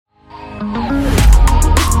Would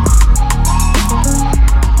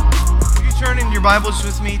you turn in your Bibles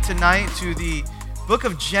with me tonight to the book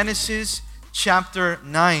of Genesis chapter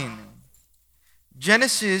 9.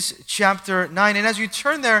 Genesis chapter 9. And as you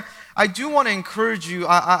turn there, I do want to encourage you,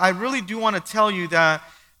 I really do want to tell you that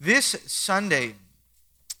this Sunday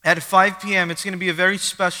at 5 p.m., it's going to be a very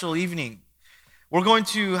special evening. We're going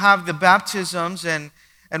to have the baptisms and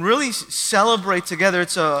really celebrate together.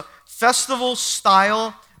 It's a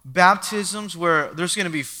festival-style baptisms where there's going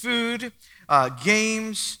to be food,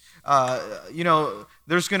 games,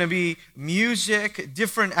 there's going to be music,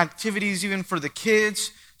 different activities even for the kids.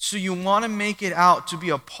 So you want to make it out to be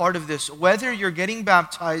a part of this. Whether you're getting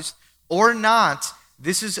baptized or not,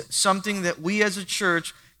 this is something that we as a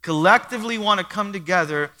church collectively want to come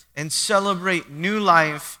together and celebrate new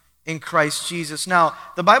life in Christ Jesus. Now,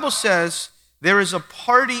 the Bible says there is a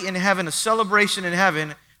party in heaven, a celebration in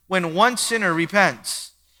heaven, when one sinner repents.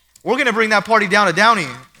 We're going to bring that party down to Downey.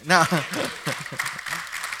 Now,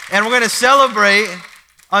 and we're going to celebrate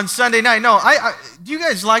on Sunday night. No, do you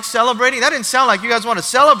guys like celebrating? That didn't sound like you guys want to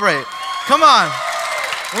celebrate. Come on.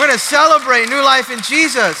 We're going to celebrate new life in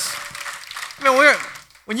Jesus. I mean,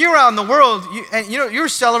 when you were out in the world, you were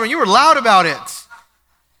celebrating, you were loud about it.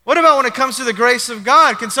 What about when it comes to the grace of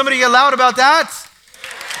God? Can somebody get loud about that?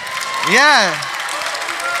 Yeah.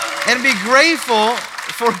 And be grateful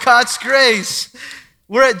for God's grace.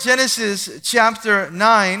 We're at Genesis chapter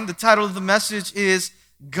 9. The title of the message is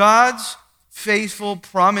God's Faithful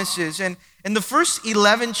Promises. And in the first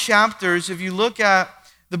 11 chapters, if you look at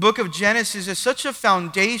the book of Genesis, it's such a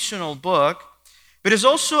foundational book, but it's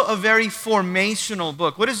also a very formational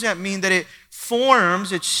book. What does that mean? That it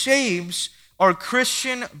forms, it shapes our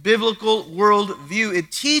Christian biblical worldview.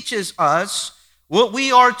 It teaches us what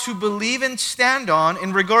we are to believe and stand on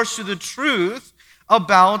in regards to the truth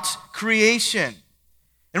about creation,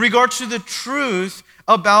 in regards to the truth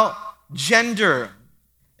about gender,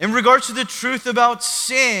 in regards to the truth about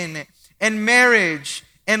sin and marriage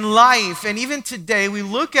and life. And even today, we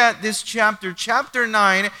look at this chapter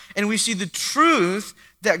 9, and we see the truth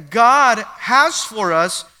that God has for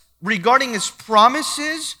us regarding His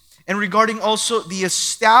promises and regarding also the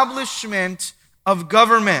establishment of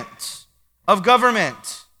government.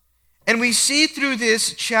 And we see through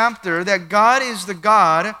this chapter that God is the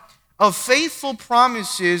God of faithful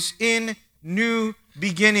promises in new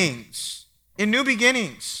beginnings.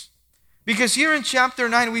 Because here in chapter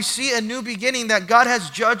 9, we see a new beginning that God has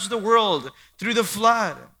judged the world through the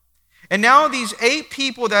flood. And now these 8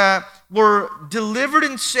 people that were delivered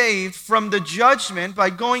and saved from the judgment by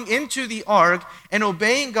going into the ark and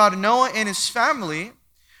obeying God, Noah and his family,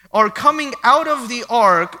 are coming out of the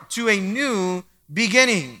ark to a new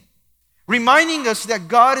beginning, reminding us that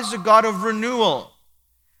God is a God of renewal,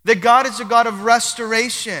 that God is a God of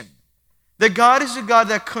restoration, that God is a God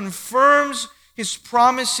that confirms His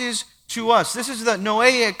promises to us. This is the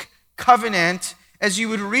Noahic covenant as you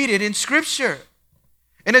would read it in Scripture.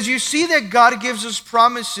 And as you see that God gives us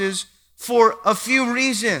promises for a few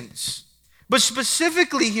reasons, but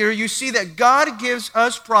specifically here you see that God gives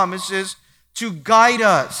us promises to guide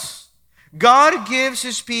us. God gives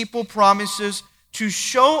His people promises to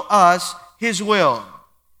show us His will.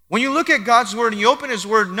 When you look at God's Word and you open His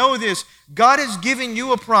Word, know this: God has given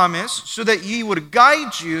you a promise so that He would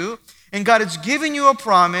guide you, and God has given you a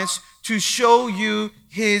promise to show you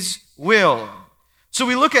His will. So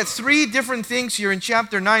we look at 3 different things here in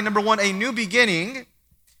chapter 9. Number 1, a new beginning.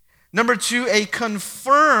 Number 2, a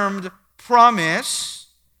confirmed promise.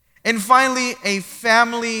 And finally, a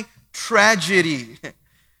family tragedy.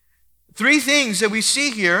 3 things that we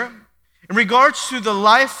see here in regards to the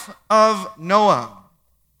life of Noah.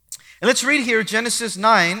 And let's read here Genesis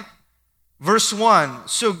 9, verse 1.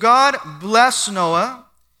 So God blessed Noah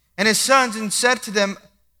and his sons and said to them,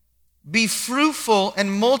 "Be fruitful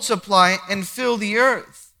and multiply and fill the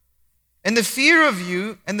earth. And the fear of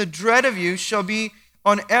you and the dread of you shall be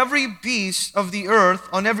on every beast of the earth,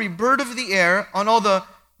 on every bird of the air, on all the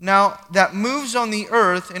now that moves on the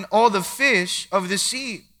earth, and all the fish of the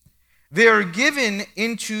sea. They are given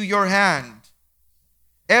into your hand.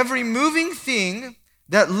 Every moving thing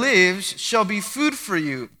that lives shall be food for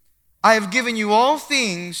you. I have given you all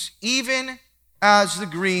things, even as the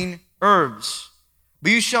green herbs.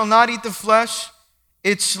 But you shall not eat the flesh,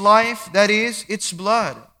 its life, that is, its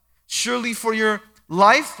blood. Surely for your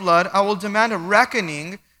lifeblood I will demand a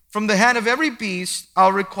reckoning. From the hand of every beast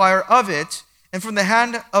I'll require of it, and from the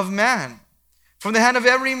hand of man. From the hand of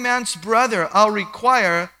every man's brother I'll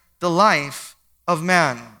require the life of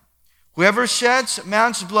man. Whoever sheds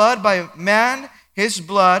man's blood, by man his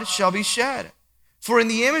blood shall be shed. For in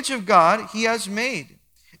the image of God he has made,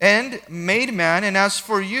 and made man, and as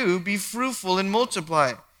for you, be fruitful and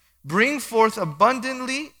multiply. Bring forth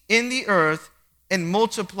abundantly in the earth and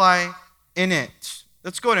multiply in it.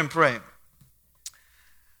 Let's go ahead and pray.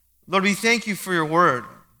 Lord, we thank you for your word.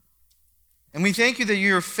 And we thank you that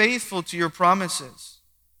you are faithful to your promises.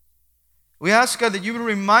 We ask, God, that you would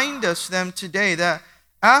remind us them today that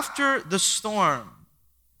after the storm,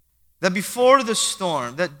 that before the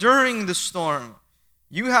storm, that during the storm,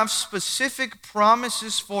 you have specific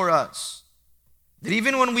promises for us. That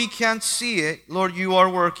even when we can't see it, Lord, you are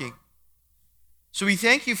working. So we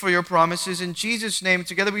thank you for your promises. In Jesus' name,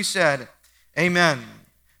 together we said, amen.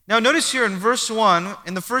 Now notice here in verse 1,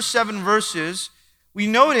 in the first 7 verses, we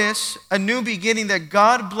notice a new beginning that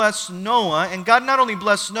God blessed Noah, and God not only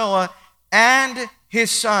blessed Noah and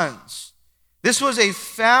his sons. This was a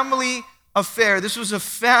family affair. This was a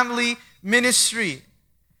family ministry.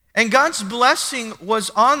 And God's blessing was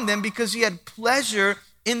on them because he had pleasure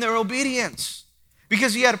in their obedience.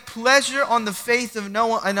 Because he had pleasure on the faith of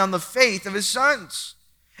Noah and on the faith of his sons.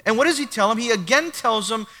 And what does he tell them? He again tells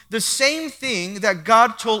them the same thing that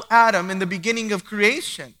God told Adam in the beginning of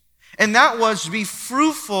creation. And that was, be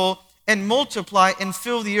fruitful and multiply and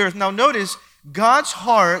fill the earth. Now notice, God's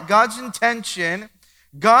heart, God's intention,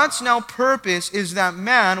 God's now purpose is that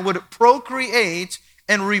man would procreate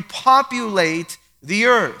and repopulate the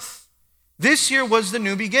earth. This here was the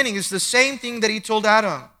new beginning. It's the same thing that he told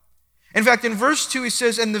Adam. In fact, in verse 2, he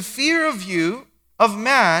says, and the fear of you, of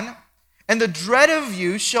man, and the dread of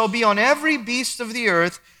you shall be on every beast of the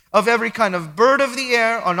earth, of every kind of bird of the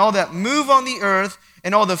air, on all that move on the earth,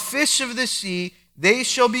 and all the fish of the sea, they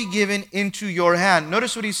shall be given into your hand.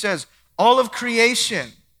 Notice what he says. All of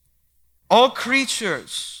creation, all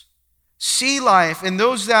creatures, sea life, and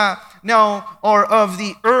those that now are of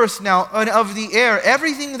the earth now, and of the air,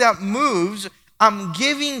 everything that moves, I'm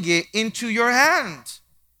giving it into your hand.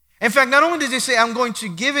 In fact, not only does he say, I'm going to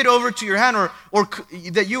give it over to your hand, or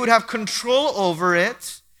that you would have control over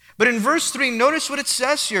it, but in verse 3, notice what it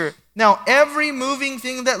says here. Now, every moving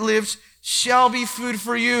thing that lives shall be food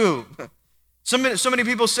for you. So many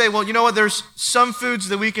people say, well, you know what? There's some foods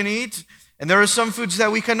that we can eat, and there are some foods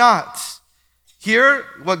that we cannot. Here,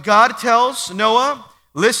 what God tells Noah,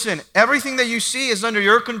 listen, everything that you see is under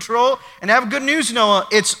your control, and I have good news, Noah,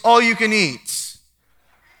 it's all you can eat.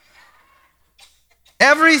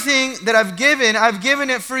 Everything that I've given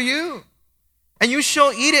it for you. And you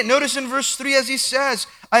shall eat it. Notice in verse 3 as he says,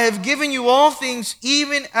 I have given you all things,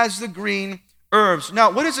 even as the green herbs. Now,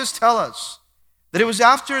 what does this tell us? That it was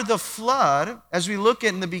after the flood, as we look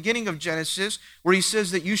at in the beginning of Genesis, where he says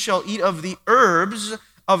that you shall eat of the herbs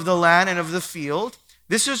of the land and of the field.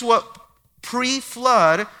 This is what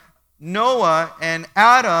pre-flood Noah and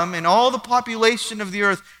Adam and all the population of the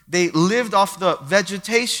earth, they lived off the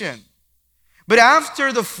vegetation. But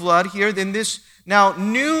after the flood here, then this now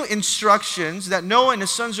new instructions that Noah and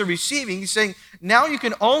his sons are receiving, he's saying, now you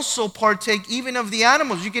can also partake even of the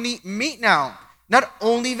animals. You can eat meat now, not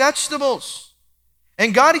only vegetables.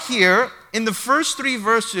 And God here, in the first 3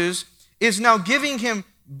 verses, is now giving him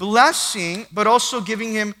blessing, but also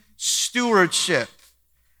giving him stewardship.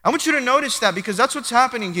 I want you to notice that because that's what's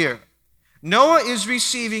happening here. Noah is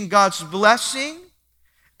receiving God's blessing,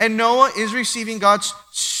 and Noah is receiving God's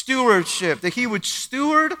stewardship, that he would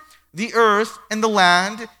steward the earth and the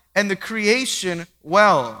land and the creation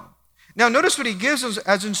well. Now notice what he gives us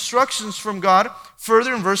as instructions from God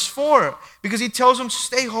further in verse 4, because he tells him,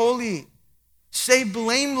 stay holy, stay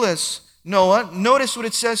blameless, Noah. Notice what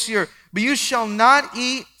it says here, but you shall not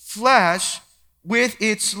eat flesh with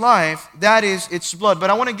its life, that is its blood. But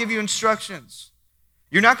I want to give you instructions.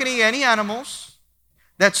 You're not going to eat any animals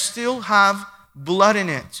that still have blood in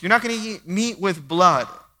it. You're not going to eat meat with blood.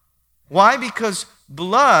 Why? Because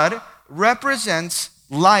blood represents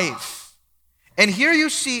life. And here you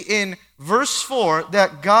see in verse 4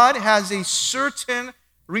 that God has a certain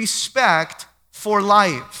respect for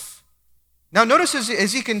life. Now notice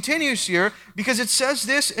as he continues here, because it says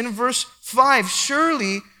this in verse 5,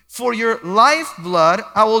 surely for your lifeblood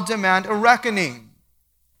I will demand a reckoning.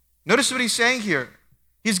 Notice what he's saying here.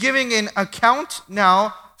 He's giving an account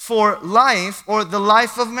now for life, or the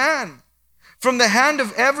life of man. From the hand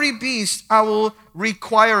of every beast I will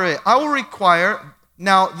require it. I will require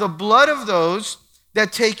now the blood of those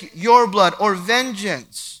that take your blood, or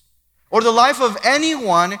vengeance, or the life of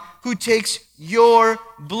anyone who takes your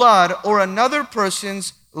blood or another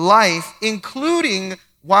person's life, including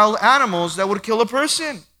wild animals that would kill a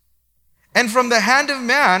person. And from the hand of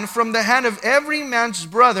man, from the hand of every man's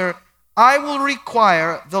brother, I will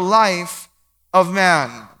require the life of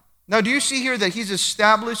man. Now, do you see here that he's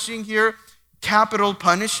establishing here capital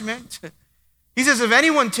punishment? He says, if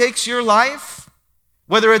anyone takes your life,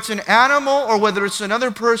 whether it's an animal or whether it's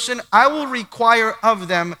another person, I will require of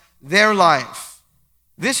them their life.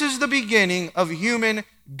 This is the beginning of human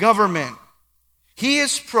government. He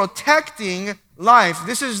is protecting life.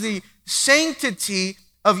 This is the sanctity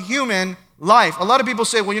of human life. A lot of people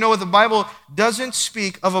say, well, you know what, the Bible doesn't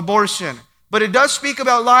speak of abortion, but it does speak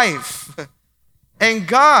about life. And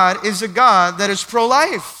God is a God that is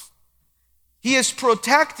pro-life. He is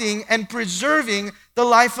protecting and preserving the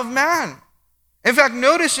life of man. In fact,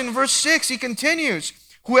 notice in verse 6, he continues,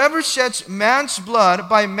 whoever sheds man's blood,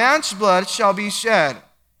 by man's blood shall be shed.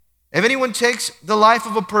 If anyone takes the life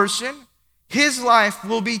of a person, his life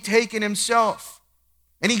will be taken himself.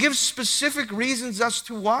 And he gives specific reasons as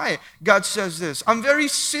to why God says this. I'm very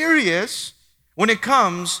serious when it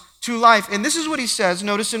comes to life. And this is what he says,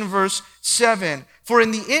 notice in verse 7. For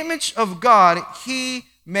in the image of God, he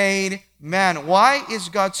made man. Why is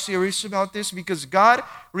God serious about this? Because God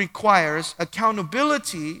requires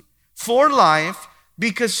accountability for life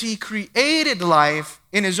because he created life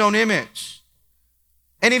in his own image.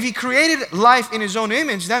 And if he created life in his own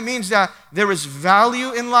image, that means that there is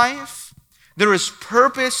value in life, there is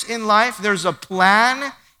purpose in life, there's a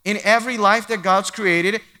plan in every life that God's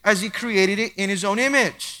created as he created it in his own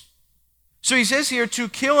image. So he says here, to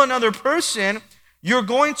kill another person, you're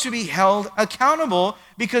going to be held accountable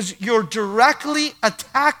because you're directly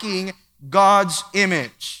attacking God's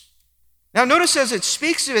image. Now notice as it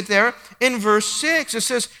speaks of it there in verse 6, it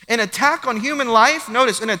says an attack on human life.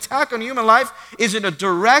 Notice, an attack on human life is a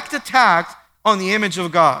direct attack on the image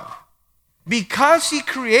of God. Because he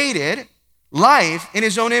created life in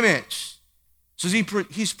his own image. So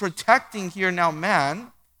he's protecting here now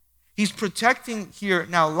man. He's protecting here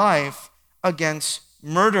now life against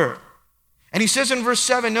murder. And he says in verse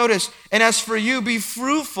 7, notice, and as for you, be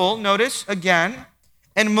fruitful, notice, again,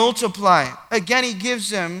 and multiply. Again, he gives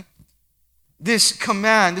them this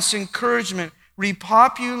command, this encouragement,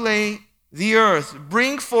 repopulate the earth,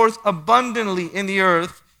 bring forth abundantly in the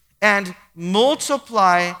earth, and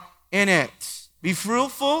multiply in it. Be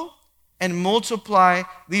fruitful and multiply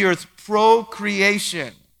the earth,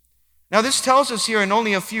 procreation. Now this tells us here in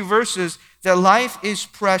only a few verses that life is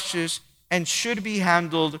precious and should be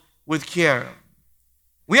handled with care.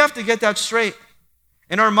 We have to get that straight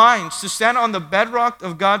in our minds to stand on the bedrock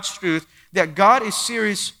of God's truth that God is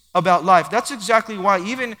serious about life. That's exactly why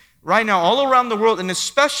even right now all around the world and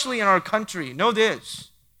especially in our country, know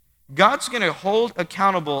this, God's going to hold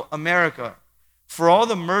accountable America for all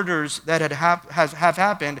the murders that have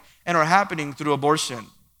happened and are happening through abortion.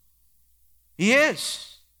 He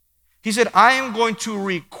is. He said, I am going to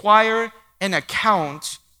require an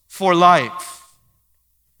account for life.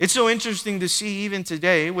 It's so interesting to see even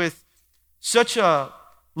today with such a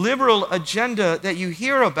liberal agenda that you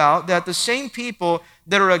hear about, that the same people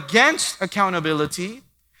that are against accountability,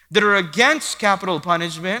 that are against capital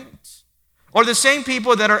punishment, are the same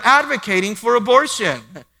people that are advocating for abortion,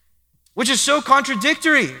 which is so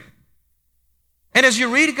contradictory. And as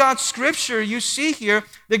you read God's scripture, you see here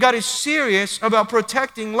that God is serious about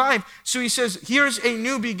protecting life. So he says, here's a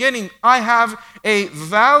new beginning. I have a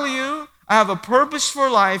value, I have a purpose for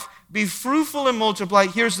life. Be fruitful and multiply.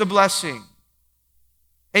 Here's the blessing.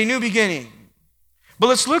 A new beginning. But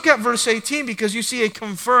let's look at verse 18 because you see a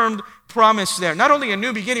confirmed promise there. Not only a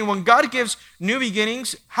new beginning, when God gives new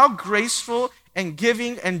beginnings, how graceful and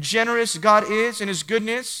giving and generous God is in his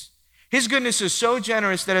goodness. His goodness is so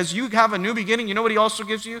generous that as you have a new beginning, you know what he also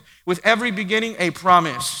gives you? With every beginning, a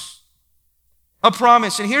promise. A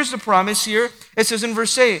promise. And here's the promise here. It says in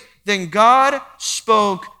verse 8, then God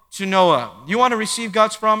spoke to Noah. You want to receive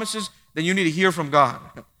God's promises? Then you need to hear from God.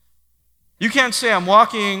 You can't say, I'm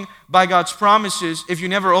walking by God's promises if you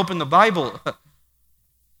never open the Bible.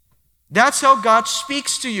 That's how God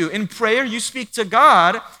speaks to you. In prayer, you speak to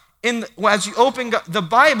God. As you open the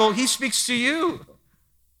Bible, he speaks to you.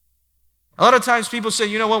 A lot of times people say,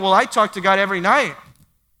 you know what, well, I talk to God every night.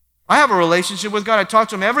 I have a relationship with God. I talk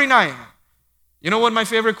to him every night. You know what my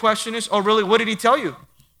favorite question is? Oh, really? What did he tell you?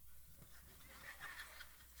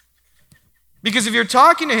 Because if you're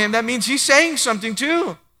talking to him, that means he's saying something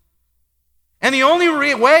too. And the only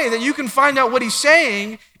way that you can find out what he's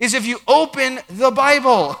saying is if you open the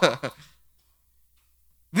Bible.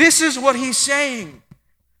 This is what he's saying.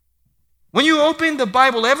 When you open the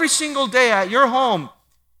Bible every single day at your home,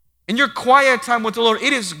 in your quiet time with the Lord,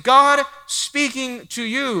 it is God speaking to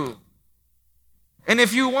you. And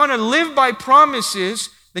if you want to live by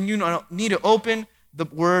promises, then you need to open the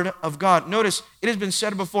Word of God. Notice, it has been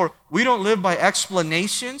said before, we don't live by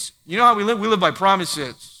explanations. You know how we live? We live by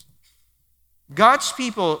promises. God's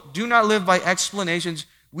people do not live by explanations,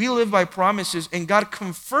 we live by promises, and God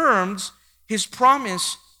confirms his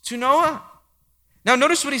promise to Noah. Now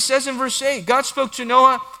notice what he says in verse 8. God spoke to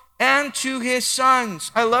Noah and to his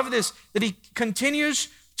sons. I love this, that he continues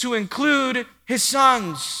to include his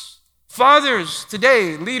sons. Fathers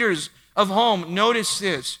today, leaders of home, notice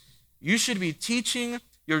this. You should be teaching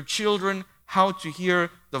your children how to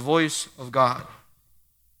hear the voice of God.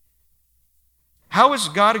 How is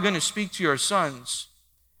God going to speak to your sons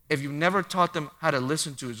if you've never taught them how to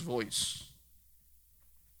listen to his voice?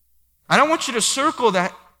 I don't want you to circle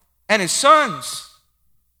that and his sons.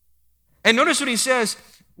 And notice what he says,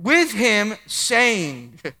 with him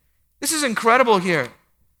saying. This is incredible here.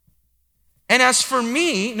 And as for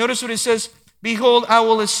me, notice what it says, behold, I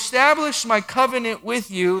will establish my covenant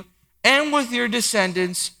with you and with your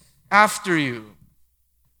descendants after you.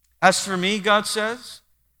 As for me, God says,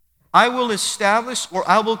 I will establish or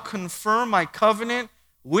I will confirm my covenant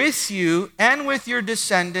with you and with your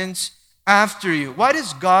descendants after you. Why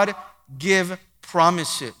does God give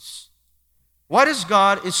promises? Why does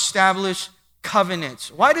God establish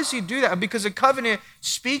covenants? Why does he do that? Because a covenant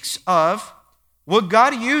speaks of what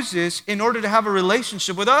God uses in order to have a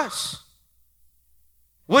relationship with us.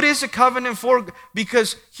 What is a covenant for?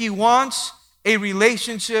 Because he wants a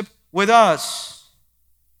relationship with us.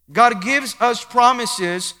 God gives us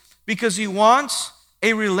promises because he wants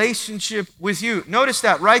a relationship with you. Notice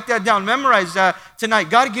that. Write that down. Memorize that tonight.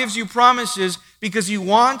 God gives you promises because he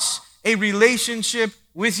wants a relationship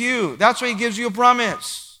with you. That's why he gives you a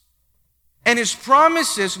promise. And his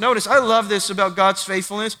promises, notice, I love this about God's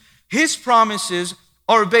faithfulness. His promises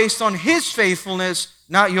are based on his faithfulness,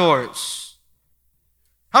 not yours.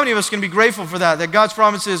 How many of us can be grateful for that? That God's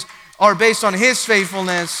promises are based on his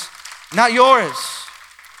faithfulness, not yours.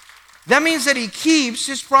 That means that he keeps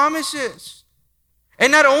his promises.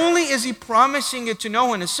 And not only is he promising it to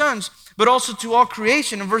Noah and his sons, but also to all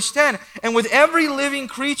creation. In verse 10, and with every living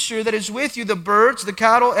creature that is with you, the birds, the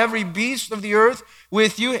cattle, every beast of the earth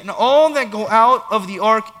with you, and all that go out of the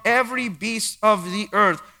ark, every beast of the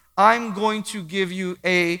earth, I'm going to give you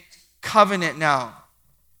a covenant now.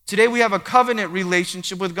 Today we have a covenant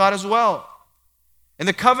relationship with God as well. And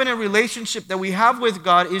the covenant relationship that we have with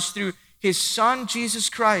God is through his Son, Jesus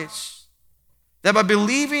Christ. That by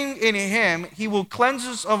believing in him, he will cleanse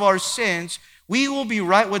us of our sins. We will be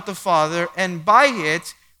right with the Father, and by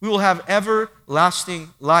it, we will have everlasting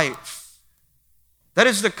life. That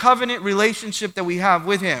is the covenant relationship that we have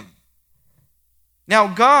with him. Now,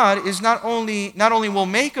 God is not only will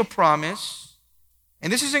make a promise,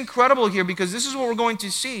 and this is incredible here because this is what we're going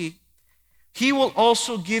to see, he will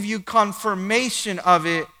also give you confirmation of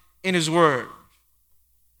it in his word.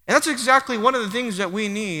 And that's exactly one of the things that we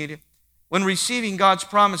need when receiving God's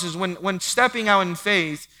promises, when stepping out in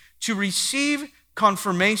faith, to receive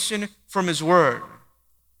confirmation from his word.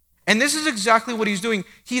 And this is exactly what he's doing.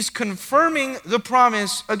 He's confirming the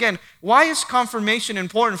promise. Again, why is confirmation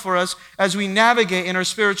important for us as we navigate in our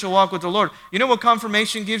spiritual walk with the Lord? You know what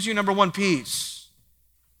confirmation gives you? Number one, peace.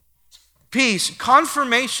 Peace.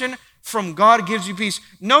 Confirmation from God gives you peace.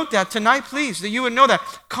 Note that tonight, please, that you would know that.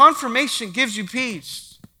 Confirmation gives you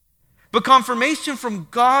peace. But confirmation from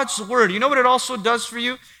God's word, you know what it also does for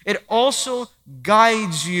you? It also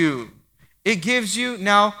guides you. It gives you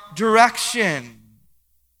now direction.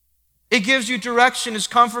 It gives you direction. His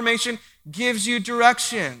confirmation gives you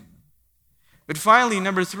direction. But finally,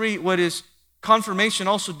 number three, what is confirmation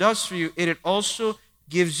also does for you, it also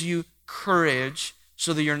gives you courage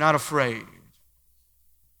so that you're not afraid.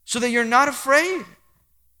 So that you're not afraid.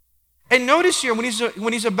 And notice here, when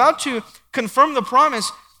he's about to confirm the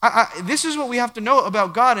promise, this is what we have to know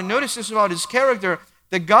about God, and notice this about his character,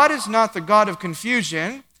 that God is not the God of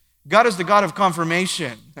confusion. God is the God of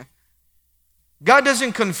confirmation. God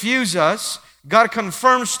doesn't confuse us. God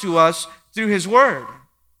confirms to us through his word.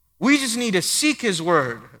 We just need to seek his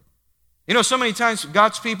word. You know, so many times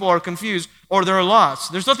God's people are confused or they're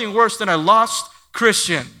lost. There's nothing worse than a lost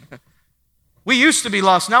Christian. We used to be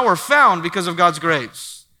lost. Now we're found because of God's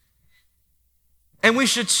grace. And we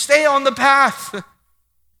should stay on the path.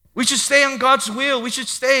 We should stay on God's will. We should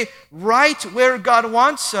stay right where God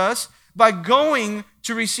wants us by going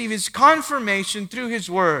to receive his confirmation through his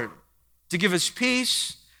word, to give us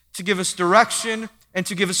peace, to give us direction, and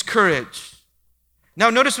to give us courage. Now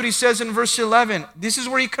notice what he says in verse 11. This is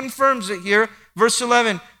where he confirms it here. Verse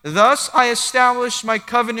 11, thus I establish my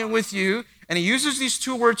covenant with you. And he uses these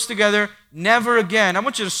two words together, never again. I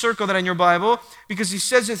want you to circle that in your Bible because he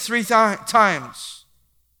says it three times.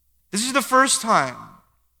 This is the first time.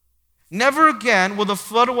 Never again will the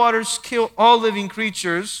floodwaters kill all living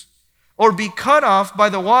creatures or be cut off by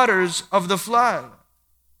the waters of the flood.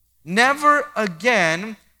 never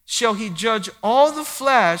again shall he judge all the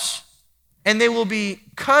flesh, and they will be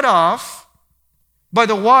cut off by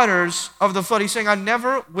the waters of the flood. He's saying, I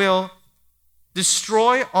never will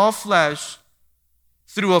destroy all flesh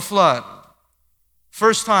through a flood.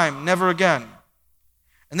 First time, never again.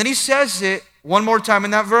 And then he says it one more time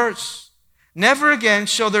in that verse. Never again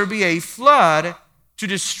shall there be a flood to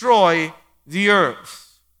destroy the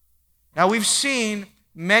earth. Now we've seen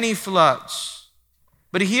many floods,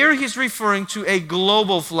 but here he's referring to a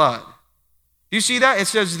global flood. Do you see that? It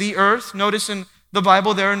says the earth. Notice in the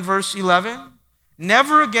Bible there in verse 11.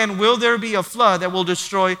 Never again will there be a flood that will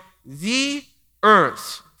destroy the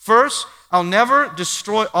earth. First, I'll never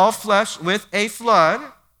destroy all flesh with a flood,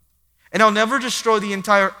 and I'll never destroy the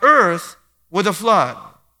entire earth with a flood.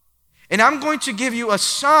 And I'm going to give you a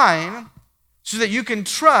sign so that you can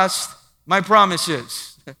trust my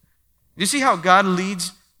promises. You see how God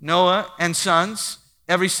leads Noah and sons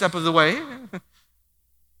every step of the way?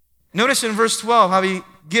 Notice in verse 12 how he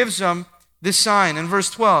gives them this sign in verse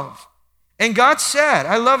 12. And God said,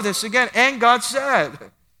 I love this again, and God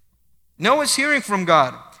said. Noah's hearing from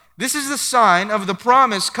God. This is the sign of the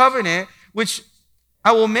promise covenant which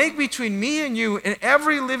I will make between me and you and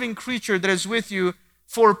every living creature that is with you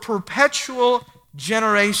for perpetual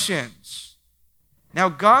generations. Now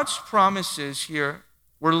God's promises here,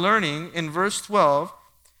 we're learning in verse 12,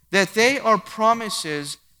 that they are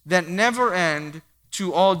promises that never end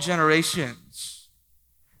to all generations.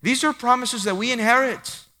 These are promises that we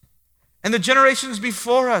inherit, and the generations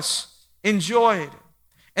before us enjoyed,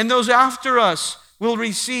 and those after us will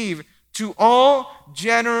receive to all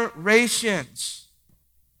generations.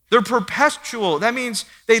 They're perpetual. That means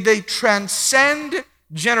they transcend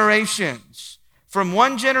generations, from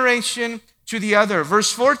one generation to the other.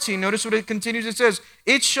 Verse 14, notice what it continues. It says,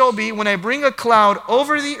 it shall be when I bring a cloud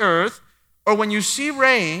over the earth, or when you see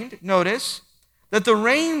rain, notice, that the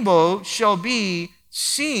rainbow shall be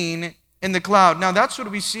seen in the cloud. Now that's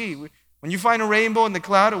what we see. When you find a rainbow in the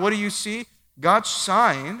cloud, what do you see? God's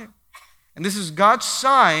sign. And this is God's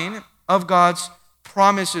sign of God's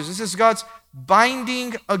promises. This is God's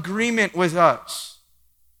binding agreement with us.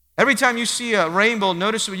 Every time you see a rainbow,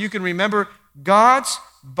 notice what you can remember: God's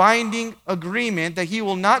binding agreement that he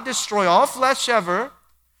will not destroy all flesh ever,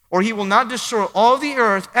 or he will not destroy all the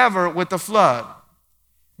earth ever with the flood.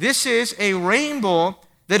 This is a rainbow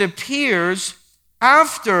that appears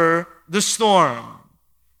after the storm.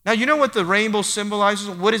 Now, you know what the rainbow symbolizes?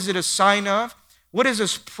 What is it a sign of? What is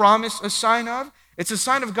this promise a sign of? It's a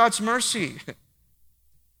sign of God's mercy.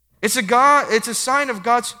 It's a sign of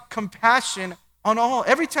God's compassion on all.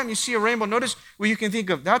 Every time you see a rainbow, notice what you can think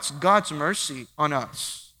of. That's God's mercy on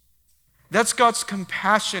us. That's God's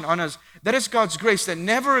compassion on us. That is God's grace, that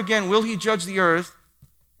never again will he judge the earth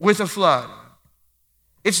with a flood.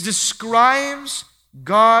 It describes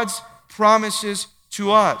God's promises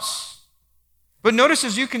to us. But notice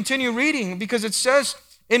as you continue reading, because it says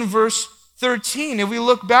in verse 13, if we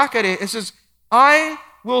look back at it, it says, I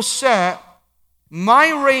will set my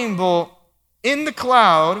rainbow in the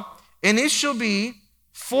cloud, and it shall be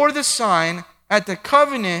for the sign at the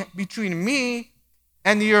covenant between me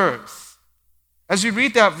and the earth. As you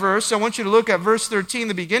read that verse, I want you to look at verse 13,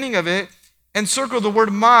 the beginning of it, and circle the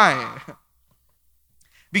word my.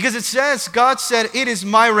 Because it says, God said, it is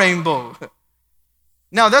my rainbow.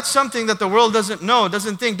 Now, that's something that the world doesn't know,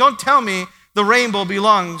 doesn't think. Don't tell me the rainbow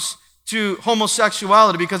belongs to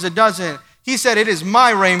homosexuality, because it doesn't. He said, it is my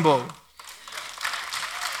rainbow.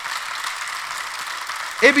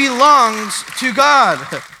 It belongs to God.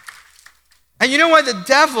 And you know why the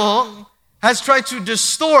devil has tried to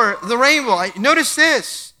distort the rainbow? Notice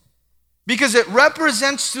this. Because it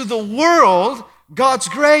represents to the world God's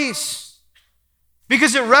grace.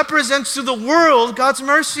 Because it represents to the world God's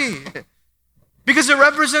mercy. Because it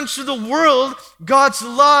represents to the world God's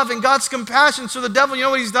love and God's compassion. So the devil, you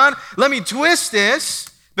know what he's done? Let me twist this.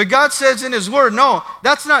 But God says in his word, no,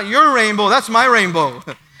 that's not your rainbow, that's my rainbow.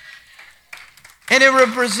 And it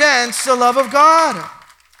represents the love of God.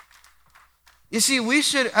 You see, we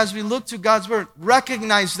should, as we look to God's word,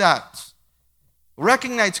 recognize that.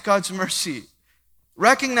 Recognize God's mercy.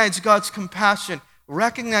 Recognize God's compassion.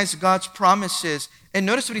 Recognize God's promises. And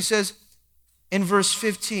notice what he says in verse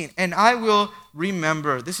 15. And I will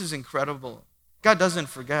remember. This is incredible. God doesn't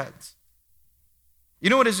forget. You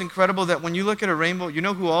know what is incredible? That when you look at a rainbow, you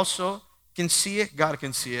know who also can see it? God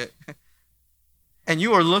can see it. And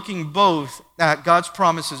you are looking both at God's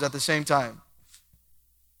promises at the same time.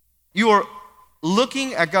 You are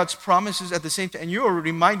looking at God's promises at the same time, and you are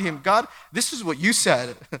reminding him, God, this is what you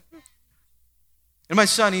said. And my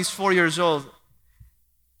son, he's 4 years old.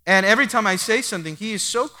 And every time I say something, he is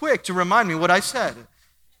so quick to remind me what I said.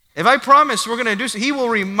 If I promise we're going to do so, he will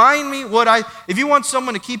remind me if you want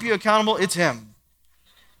someone to keep you accountable, it's him.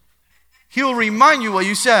 He will remind you what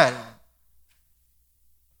you said.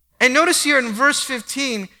 And notice here in verse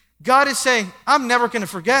 15, God is saying, I'm never going to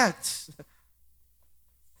forget.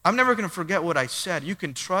 I'm never going to forget what I said. You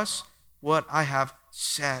can trust what I have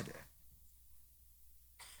said.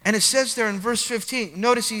 And it says there in verse 15,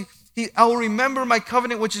 notice I will remember my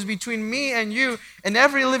covenant which is between me and you and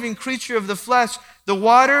every living creature of the flesh. The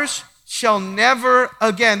waters shall never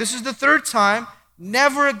again. This is the third time.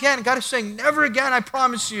 Never again. God is saying, never again, I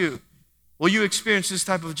promise you, will you experience this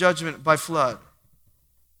type of judgment by flood.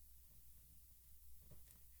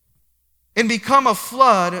 And become a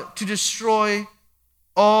flood to destroy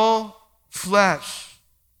all flesh.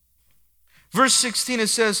 Verse 16, it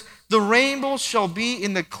says, the rainbow shall be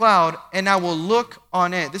in the cloud, and I will look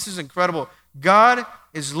on it. This is incredible. God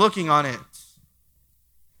is looking on it.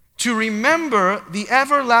 To remember the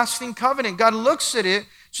everlasting covenant. God looks at it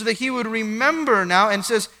so that he would remember now and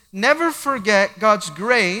says, never forget God's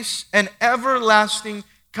grace and everlasting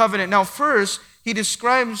covenant. Now, first, he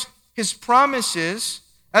describes his promises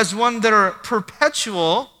as one that are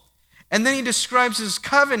perpetual, and then he describes his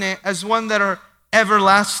covenant as one that are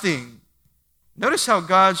everlasting. Notice how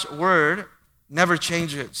God's word never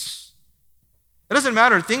changes. It doesn't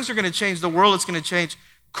matter. Things are going to change. The world is going to change.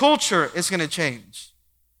 Culture is going to change.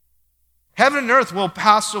 Heaven and earth will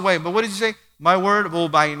pass away. But what did he say? My word will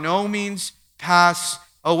by no means pass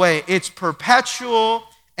away. It's perpetual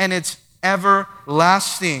and it's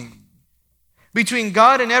everlasting. Between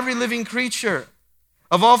God and every living creature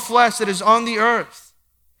of all flesh that is on the earth.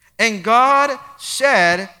 And God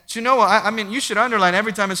said to Noah, I mean, you should underline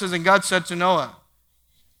every time it says, and God said to Noah.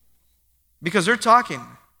 Because they're talking.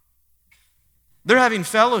 They're having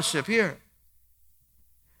fellowship here.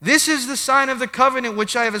 This is the sign of the covenant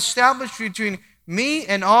which I have established between me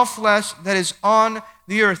and all flesh that is on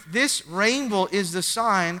the earth. This rainbow is the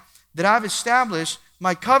sign that I've established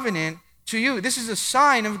my covenant to you. This is a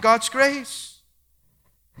sign of God's grace.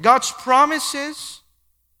 God's promises,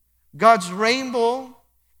 God's rainbow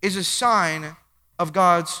is a sign of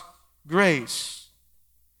God's grace.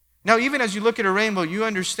 Now, even as you look at a rainbow, you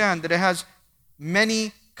understand that it has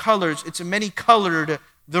many colors. It's a many-colored,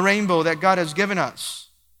 the rainbow that God has given us.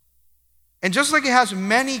 And just like it has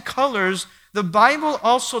many colors, the Bible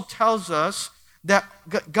also tells us that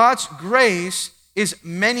God's grace is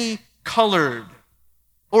many-colored,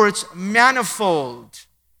 or it's manifold.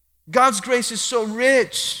 God's grace is so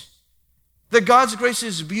rich that God's grace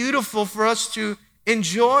is beautiful for us to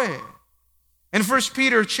enjoy. In 1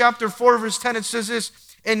 Peter chapter 4, verse 10, it says this,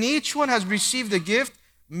 and each one has received a gift,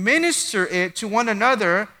 minister it to one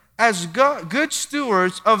another as good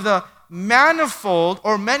stewards of the manifold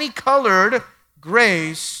or many-colored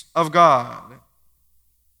grace of God.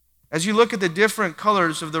 As you look at the different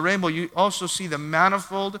colors of the rainbow, you also see the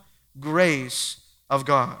manifold grace of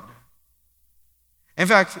God. In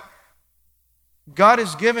fact, God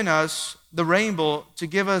has given us the rainbow to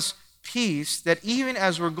give us peace, that even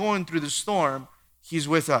as we're going through the storm, He's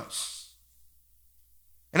with us.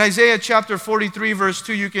 In Isaiah chapter 43, verse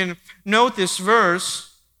 2, you can note this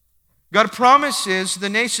verse. God promises the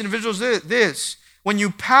nation of Israel this: when you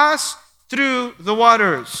pass through the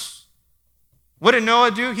waters. What did Noah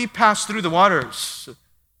do? He passed through the waters.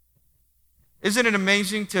 Isn't it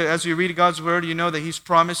amazing as you read God's word, you know that He's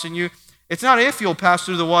promising you, it's not if you'll pass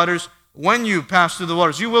through the waters, when you pass through the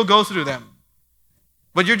waters. You will go through them.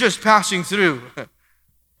 But you're just passing through.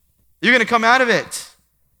 You're going to come out of it.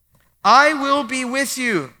 I will be with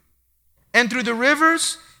you. And through the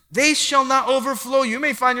rivers, they shall not overflow you. You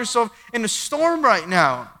may find yourself in a storm right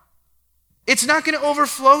now. It's not going to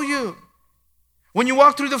overflow you. When you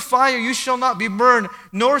walk through the fire, you shall not be burned,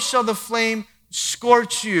 nor shall the flame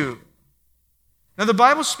scorch you. Now, the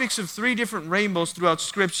Bible speaks of 3 different rainbows throughout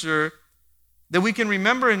Scripture that we can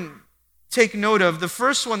remember and take note of. The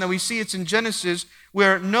first one that we see, it's in Genesis,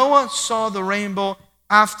 where Noah saw the rainbow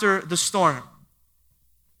after the storm.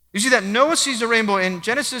 You see that Noah sees the rainbow in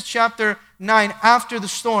Genesis chapter 9 after the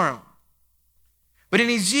storm. But in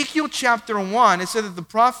Ezekiel chapter 1, it said that the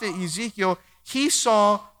prophet Ezekiel, he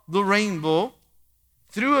saw the rainbow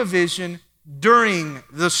through a vision during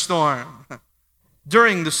the storm.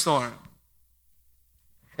 During the storm.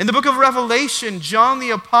 In the book of Revelation, John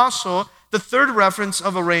the Apostle, the third reference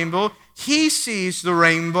of a rainbow, he sees the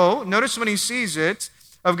rainbow. Notice when he sees it,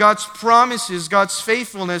 of God's promises, God's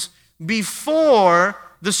faithfulness before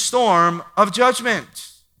the storm of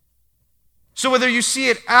judgment. So whether you see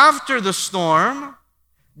it after the storm,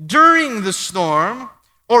 during the storm,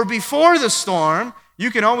 or before the storm, you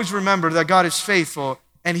can always remember that God is faithful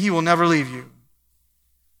and He will never leave you.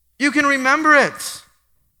 You can remember it.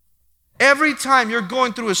 Every time you're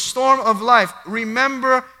going through a storm of life,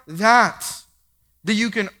 remember that you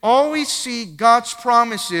can always see God's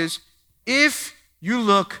promises if you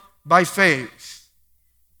look by faith.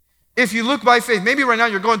 If you look by faith, maybe right now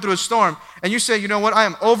you're going through a storm and you say, you know what, I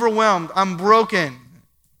am overwhelmed, I'm broken.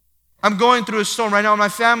 I'm going through a storm right now in my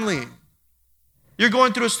family. You're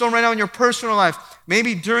going through a storm right now in your personal life.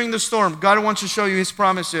 Maybe during the storm, God wants to show you His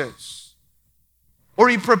promises. Or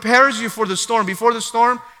He prepares you for the storm. Before the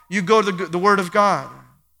storm, you go to the Word of God.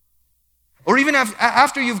 Or even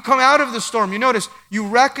after you've come out of the storm, you notice, you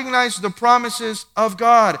recognize the promises of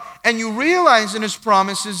God. And you realize in His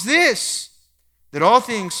promises this, that all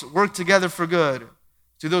things work together for good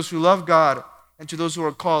to those who love God and to those who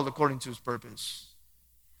are called according to His purpose.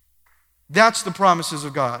 That's the promises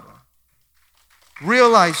of God.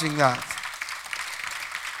 Realizing that.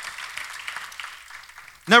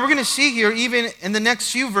 Now we're going to see here, even in the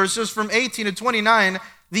next few verses from 18 to 29,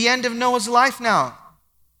 the end of Noah's life now.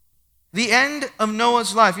 The end of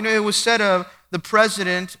Noah's life. You know, it was said of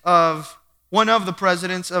one of the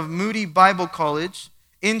presidents of Moody Bible College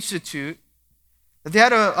Institute, that they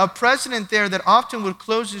had a president there that often would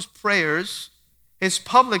close his prayers, his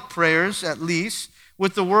public prayers at least,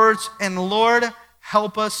 with the words, "And Lord,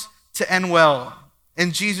 help us to end well."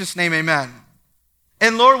 In Jesus' name, amen.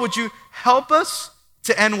 And Lord, would you help us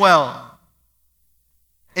to end well?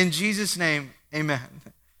 In Jesus' name, amen.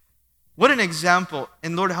 What an example.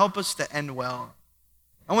 And Lord, help us to end well.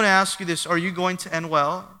 I want to ask you this. Are you going to end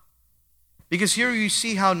well? Because here you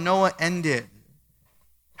see how Noah ended.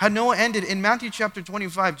 How Noah ended. In Matthew chapter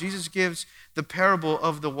 25, Jesus gives the parable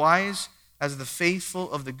of the wise as the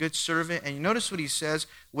faithful of the good servant. And you notice what He says,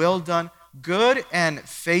 "Well done, good and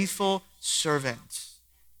faithful servant."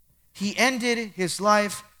 He ended his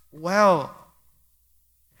life well.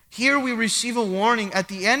 Here we receive a warning at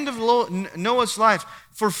the end of Noah's life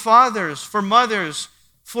for fathers, for mothers,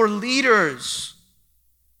 for leaders,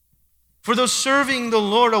 for those serving the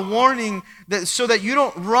Lord, a warning that so that you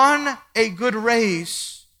don't run a good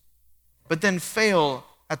race, but then fail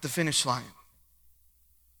at the finish line.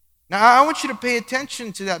 Now, I want you to pay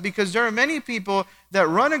attention to that, because there are many people that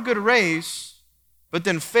run a good race, but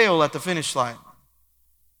then fail at the finish line.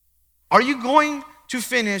 Are you going to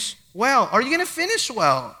finish well? Are you going to finish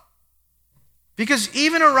well? Because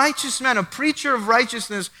even a righteous man, a preacher of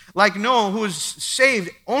righteousness like Noah, who was saved,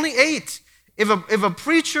 only ate. If a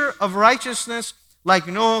preacher of righteousness like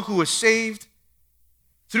Noah, who was saved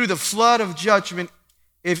through the flood of judgment,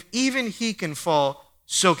 if even he can fall,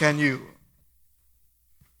 so can you.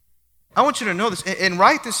 I want you to know this, and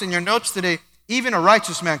write this in your notes today. Even a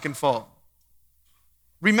righteous man can fall.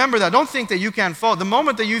 Remember that. Don't think that you can't fall. The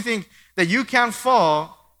moment that you think that you can't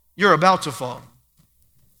fall, you're about to fall.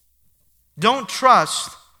 Don't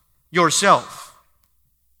trust yourself.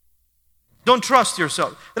 Don't trust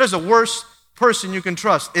yourself. That is the worst person you can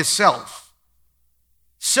trust, is self.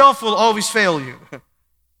 Self will always fail you.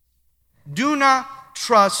 Do not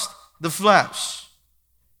trust the flesh.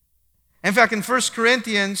 In fact, in 1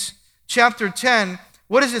 Corinthians chapter 10,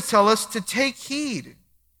 what does it tell us? To take heed.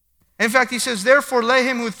 In fact, he says, therefore, let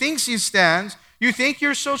him who thinks he stands, you think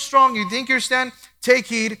you're so strong, you think you're stand, take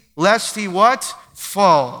heed, lest he what?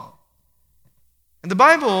 Fall. And the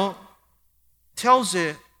Bible tells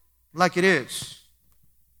it like it is.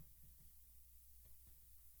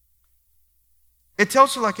 It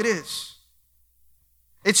tells it like it is.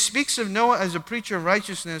 It speaks of Noah as a preacher of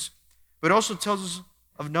righteousness, but also tells us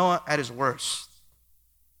of Noah at his worst.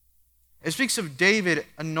 It speaks of David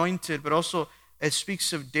anointed, but also it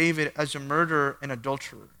speaks of David as a murderer and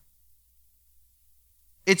adulterer.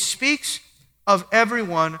 It speaks of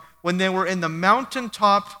everyone when they were in the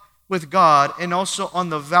mountaintop with God and also on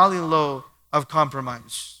the valley low of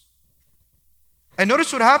compromise. And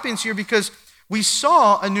notice what happens here, because we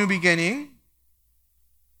saw a new beginning.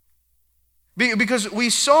 Because we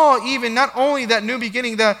saw even not only that new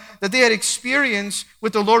beginning that they had experienced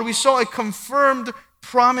with the Lord, we saw a confirmed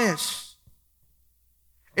promise.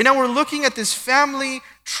 And now we're looking at this family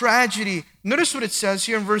tragedy. Notice what it says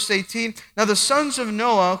here in verse 18. Now the sons of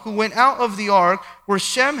Noah who went out of the ark were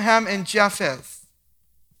Shem, Ham, and Japheth.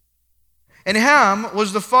 And Ham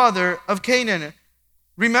was the father of Canaan.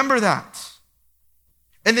 Remember that.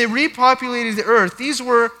 And they repopulated the earth. These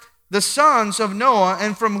were the sons of Noah,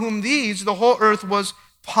 and from whom these the whole earth was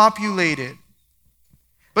populated.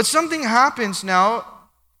 But something happens now.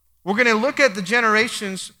 We're going to look at the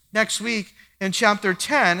generations next week in chapter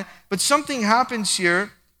 10, but something happens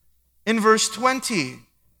here in verse 20.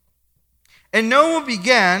 And Noah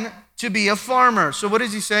began to be a farmer. So what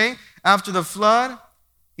does he say? After the flood,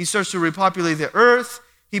 he starts to repopulate the earth.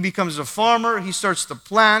 He becomes a farmer. He starts to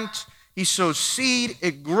plant. He sows seed.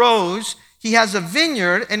 It grows. He has a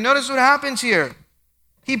vineyard. And notice what happens here.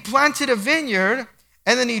 He planted a vineyard,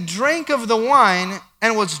 and then he drank of the wine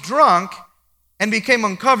and was drunk and became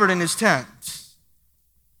uncovered in his tent.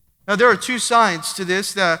 Now, there are two sides to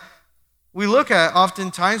this that we look at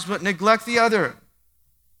oftentimes but neglect the other.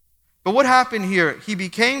 But what happened here? He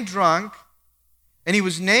became drunk and he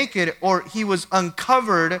was naked, or he was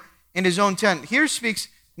uncovered in his own tent. Here speaks,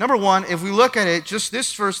 number one, if we look at it, just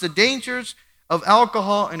this verse, the dangers of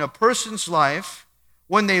alcohol in a person's life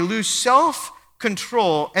when they lose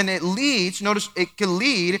self-control, and it leads, notice, it can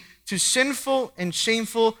lead to sinful and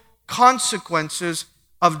shameful consequences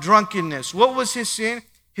of drunkenness. What was his sin?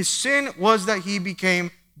 His sin was that he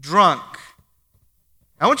became drunk.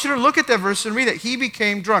 I want you to look at that verse and read it. He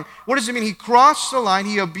became drunk. What does it mean? He crossed the line.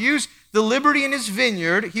 He abused the liberty in his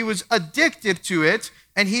vineyard. He was addicted to it,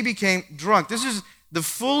 and he became drunk. This is the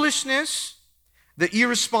foolishness, the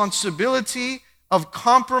irresponsibility of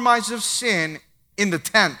compromise of sin in the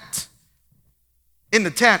tent. In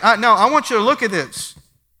the tent. Now, I want you to look at this,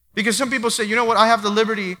 because some people say, you know what, I have the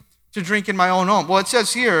liberty to drink in my own home. Well, it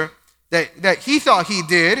says here that he thought he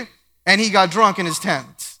did, and he got drunk in his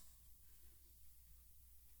tent.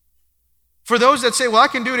 For those that say, well, I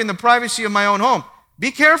can do it in the privacy of my own home,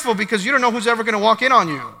 be careful, because you don't know who's ever going to walk in on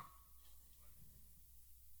you.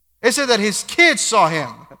 It said that his kids saw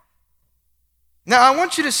him. Now, I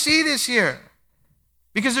want you to see this here,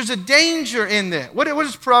 because there's a danger in there. What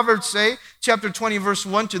does Proverbs say? Chapter 20, verse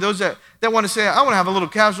 1, to those that want to say, I want to have a little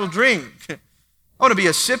casual drink. I want to be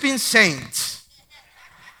a sipping saint.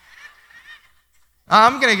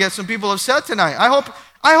 I'm going to get some people upset tonight. I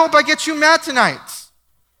hope I get you mad tonight.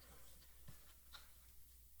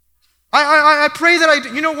 I pray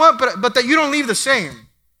that you know what, but that you don't leave the same.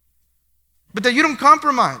 But that you don't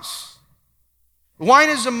compromise. Wine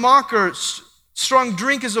is a mocker, strong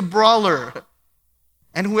drink is a brawler,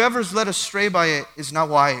 and whoever is led astray by it is not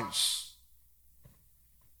wise.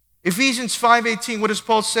 Ephesians 5:18, what does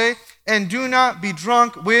Paul say? And do not be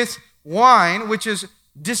drunk with wine, which is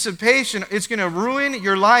dissipation. It's going to ruin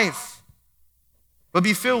your life. But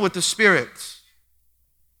be filled with the Spirit.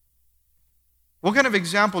 What kind of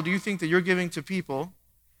example do you think that you're giving to people,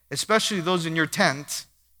 especially those in your tent,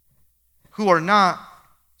 who are not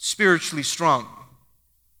spiritually strong?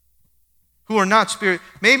 Who are not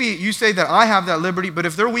maybe you say that I have that liberty, but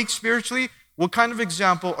if they're weak spiritually, what kind of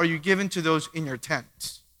example are you giving to those in your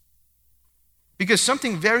tent? Because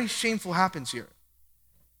something very shameful happens here.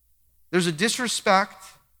 There's a disrespect.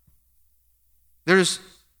 There's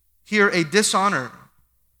here a dishonor.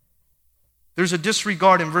 There's a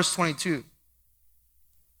disregard in verse 22.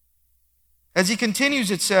 As he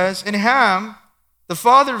continues, it says, and Ham, the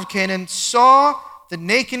father of Canaan, saw the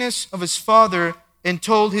nakedness of his father and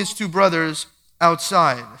told his two brothers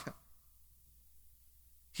outside.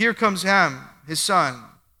 Here comes Ham, his son,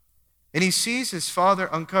 and he sees his father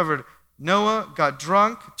uncovered. Noah got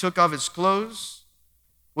drunk, took off his clothes,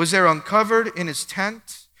 was there uncovered in his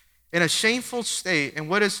tent in a shameful state. And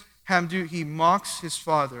what does Ham do? He mocks his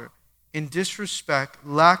father in disrespect,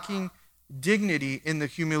 lacking dignity in the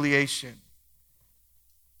humiliation.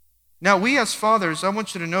 Now, we as fathers, I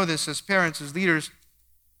want you to know this, as parents, as leaders,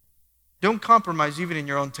 don't compromise even in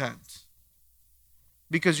your own tent,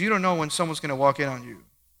 because you don't know when someone's going to walk in on you.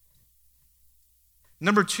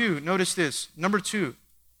 Number two, notice this. Number two,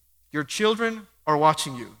 your children are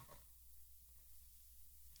watching you.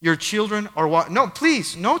 Your children are watching. No,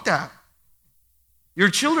 please, note that. Your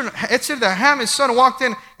children, it said that Ham, his son, walked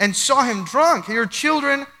in and saw him drunk. Your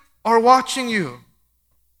children are watching you.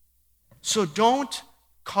 So don't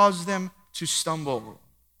cause them to stumble.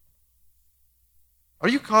 Are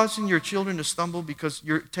you causing your children to stumble because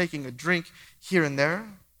you're taking a drink here and there?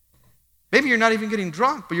 Maybe you're not even getting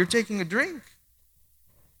drunk, but you're taking a drink.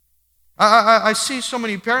 I see so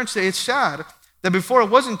many parents say it's sad that before it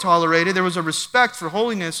wasn't tolerated, there was a respect for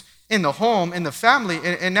holiness in the home, in the family,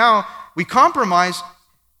 and now we compromise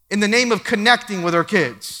in the name of connecting with our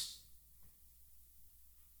kids.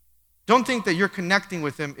 Don't think that you're connecting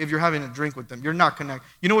with them if you're having a drink with them. You're not connecting.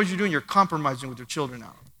 You know what you're doing? You're compromising with your children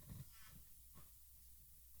now.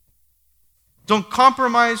 Don't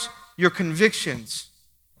compromise your convictions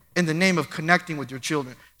in the name of connecting with your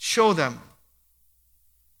children. Show them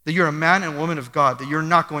that you're a man and woman of God, that you're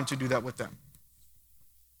not going to do that with them.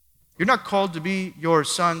 You're not called to be your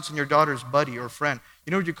son's and your daughter's buddy or friend.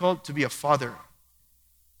 You know what you're called? To be a father,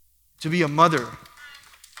 to be a mother.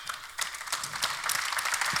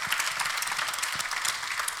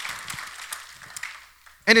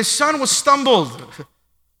 and his son was stumbled.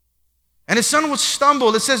 And his son was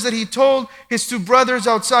stumbled. It says that he told his two brothers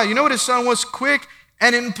outside. You know what his son was? Quick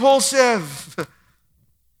and impulsive.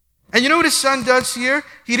 And you know what his son does here?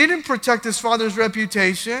 He didn't protect his father's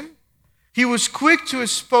reputation. He was quick to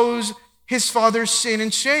expose his father's sin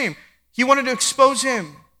and shame. He wanted to expose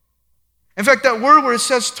him. In fact, that word where it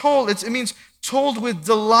says told, it means told with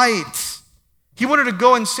delight. He wanted to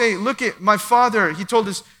go and say, look at my father. He told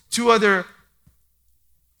his two other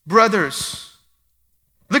brothers.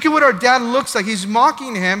 Look at what our dad looks like. He's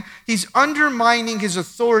mocking him. He's undermining his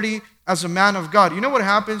authority as a man of God. You know what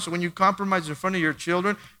happens when you compromise in front of your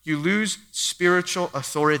children? You lose spiritual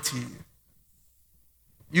authority.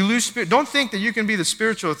 You lose spirit. Don't think that you can be the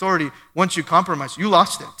spiritual authority once you compromise. You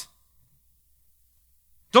lost it.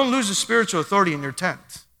 Don't lose the spiritual authority in your tent.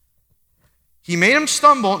 He made him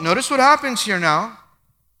stumble. Notice what happens here now.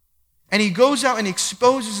 And he goes out and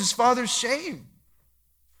exposes his father's shame.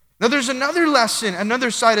 Now there's another lesson,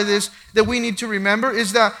 another side of this that we need to remember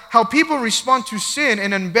is that how people respond to sin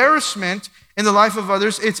and embarrassment in the life of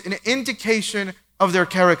others, it's an indication of their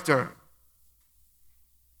character.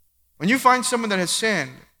 When you find someone that has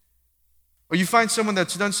sinned, or you find someone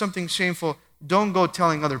that's done something shameful, don't go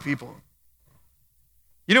telling other people.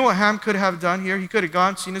 You know what Ham could have done here? He could have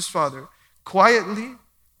gone, seen his father, quietly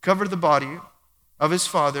covered the body of his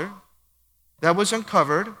father that was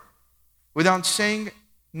uncovered without saying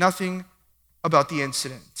nothing about the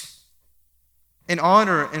incident. In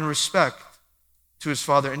honor and respect to his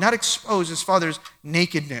father, and not expose his father's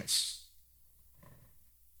nakedness.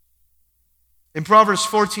 In Proverbs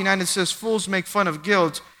 14:9 it says, fools make fun of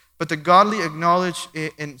guilt, but the godly acknowledge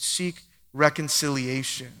it and seek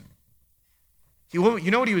reconciliation. You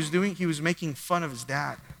know what he was doing? He was making fun of his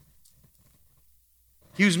dad.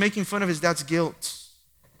 He was making fun of his dad's guilt.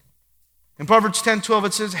 In Proverbs 10:12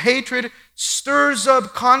 it says, hatred stirs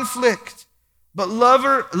up conflict, but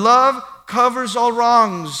love covers all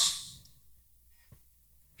wrongs.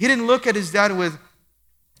 He didn't look at his dad with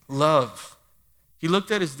love. He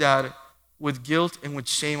looked at his dad with guilt and with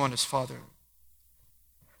shame on his father.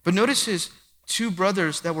 But notice his two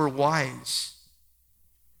brothers that were wise.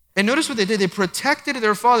 And notice what they did. They protected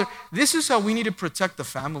their father. This is how we need to protect the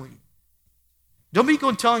family. Don't be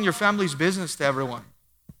going telling your family's business to everyone.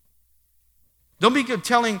 Don't be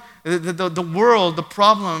telling the world the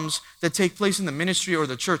problems that take place in the ministry or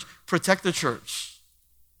the church. Protect the church.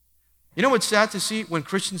 You know what's sad to see? When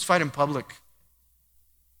Christians fight in public.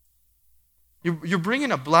 You're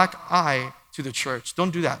bringing a black eye to the church.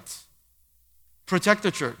 Don't do that. Protect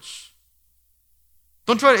the church.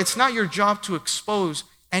 Don't try to, it's not your job to expose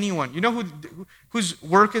anyone. You know whose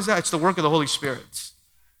work is that? It's the work of the Holy Spirit.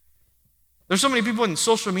 There's so many people in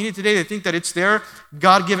social media today that think that it's their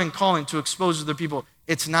God-given calling to expose other people.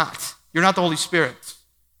 It's not. You're not the Holy Spirit.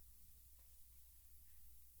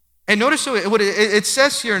 And notice what it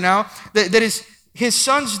says here now that his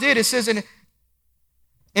sons did. It says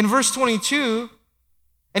in verse 22,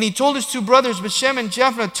 and he told his two brothers, but Shem and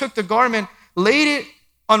Japheth took the garment, laid it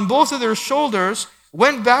on both of their shoulders,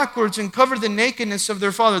 went backwards and covered the nakedness of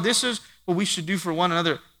their father. This is what we should do for one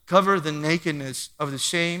another. Cover the nakedness of the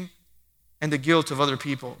shame and the guilt of other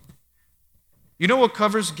people. You know what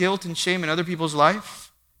covers guilt and shame in other people's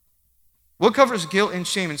life? What covers guilt and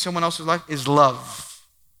shame in someone else's life is love.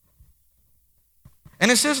 And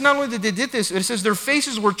it says not only that they did this, it says their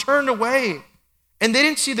faces were turned away and they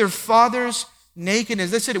didn't see their father's nakedness.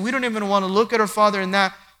 They said, we don't even want to look at our father in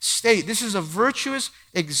that state. This is a virtuous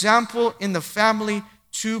example in the family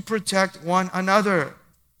to protect one another.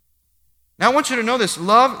 Now I want you to know this.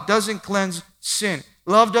 Love doesn't cleanse sin.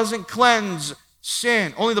 Love doesn't cleanse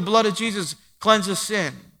sin. Only the blood of Jesus cleanses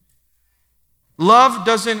sin. Love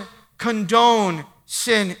doesn't condone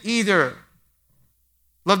sin either.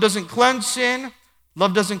 Love doesn't cleanse sin.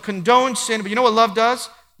 Love doesn't condone sin. But you know what love does?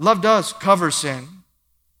 Love does cover sin.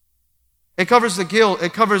 It covers the guilt.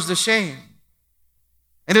 It covers the shame.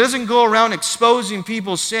 And it doesn't go around exposing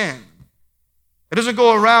people's sin. It doesn't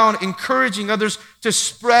go around encouraging others to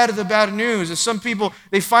spread the bad news. As some people,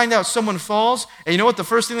 they find out someone falls, and you know what the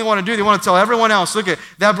first thing they want to do? They want to tell everyone else, look at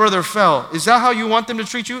that brother fell. Is that how you want them to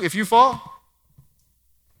treat you if you fall?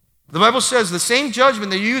 The Bible says the same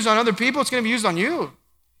judgment that you use on other people, it's going to be used on you.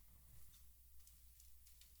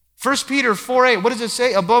 1 Peter 4:8, what does it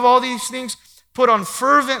say? Above all these things, put on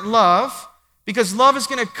fervent love, because love is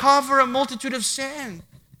going to cover a multitude of sin.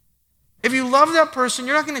 If you love that person,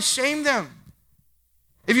 you're not going to shame them.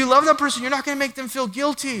 If you love that person, you're not going to make them feel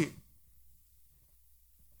guilty.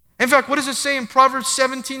 In fact, what does it say in Proverbs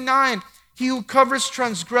 17:9? He who covers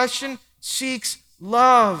transgression seeks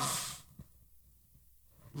love.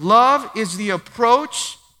 Love is the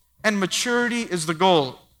approach and maturity is the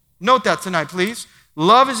goal. Note that tonight, please.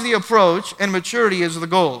 Love is the approach and maturity is the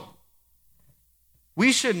goal.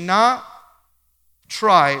 We should not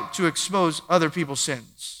try to expose other people's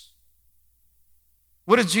sins.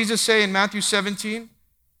 What does Jesus say in Matthew 17?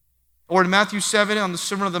 Or in Matthew 7 on the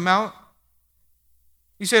Sermon on the Mount?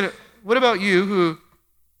 He said, what about you who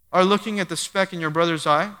are looking at the speck in your brother's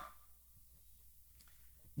eye,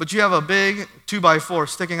 but you have a big 2x4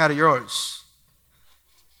 sticking out of yours?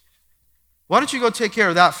 Why don't you go take care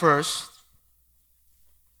of that first?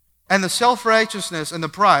 And the self-righteousness and the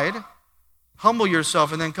pride, humble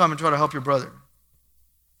yourself and then come and try to help your brother.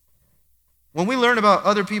 When we learn about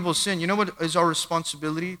other people's sin, you know what is our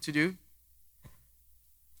responsibility to do?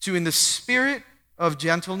 To, in the spirit of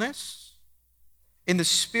gentleness, in the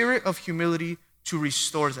spirit of humility, to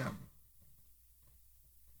restore them.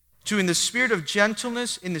 To, in the spirit of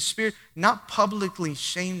gentleness, in the spirit, not publicly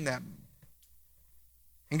shame them.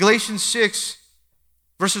 In Galatians 6,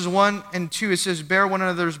 verses 1 and 2, it says, bear one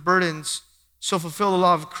another's burdens, so fulfill the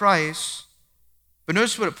law of Christ. But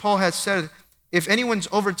notice what Paul has said. If anyone's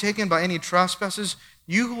overtaken by any trespasses,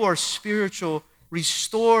 you who are spiritual,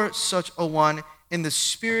 restore such a one in the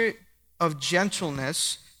spirit of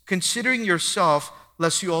gentleness, considering yourself,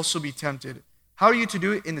 lest you also be tempted. How are you to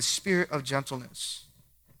do it? In the spirit of gentleness.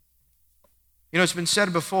 You know, it's been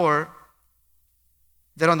said before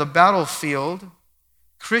that on the battlefield,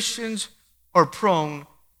 Christians are prone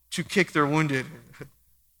to kick their wounded.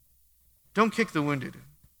 Don't kick the wounded.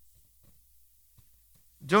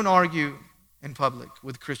 Don't argue in public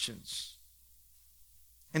with Christians.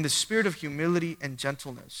 In the spirit of humility and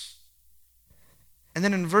gentleness. And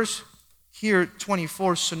then in verse here,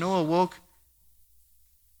 24, so Noah woke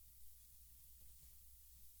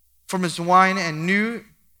from his wine and knew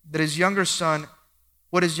that his younger son,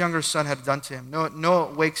 what his younger son had done to him.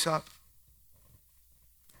 Noah wakes up.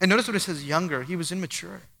 And notice what it says, younger. He was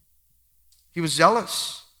immature. He was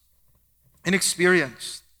zealous,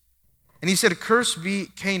 inexperienced. And he said, cursed be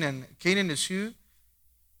Canaan. Canaan is who?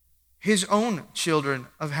 His own children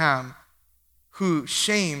of Ham, who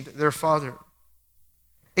shamed their father.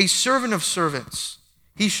 A servant of servants,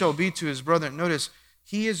 he shall be to his brother. Notice,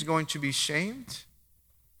 he is going to be shamed.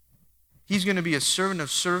 He's going to be a servant of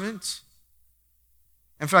servants.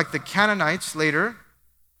 In fact, the Canaanites later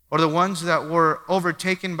are the ones that were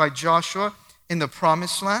overtaken by Joshua in the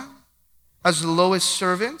promised land as the lowest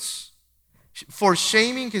servants for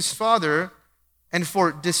shaming his father and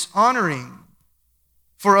for dishonoring,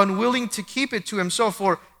 for unwilling to keep it to himself,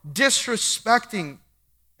 for disrespecting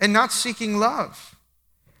and not seeking love.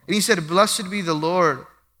 And he said, blessed be the Lord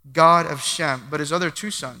God of Shem. But his other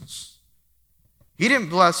two sons, he didn't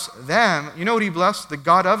bless them. You know what he blessed? The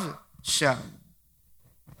God of Shem.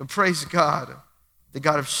 But praise God, the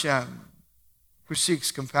God of Shem, who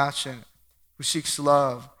seeks compassion, who seeks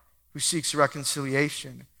love, who seeks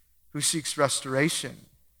reconciliation, who seeks restoration.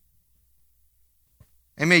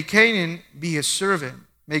 And may Canaan be his servant.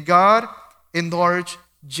 May God enlarge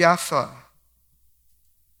Japheth.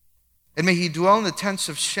 And may he dwell in the tents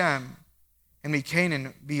of Shem, and may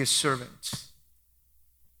Canaan be his servant.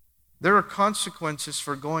 There are consequences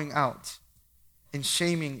for going out and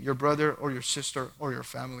shaming your brother or your sister or your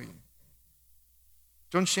family.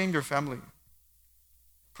 Don't shame your family.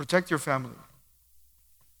 Protect your family.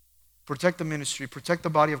 Protect the ministry. Protect the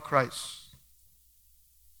body of Christ.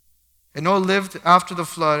 And Noah lived after the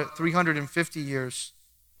flood 350 years.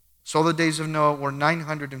 So all the days of Noah were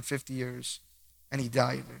 950 years, and he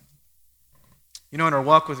died. You know, in our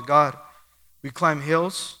walk with God, we climb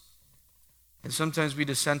hills, and sometimes we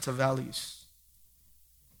descend to valleys.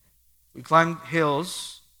 We climb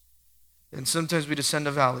hills, and sometimes we descend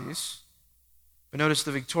to valleys. But notice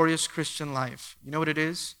the victorious Christian life, you know what it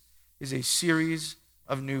is? Is a series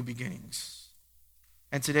of new beginnings.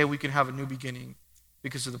 And today we can have a new beginning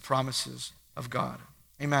because of the promises of God.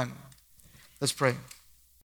 Amen. Let's pray.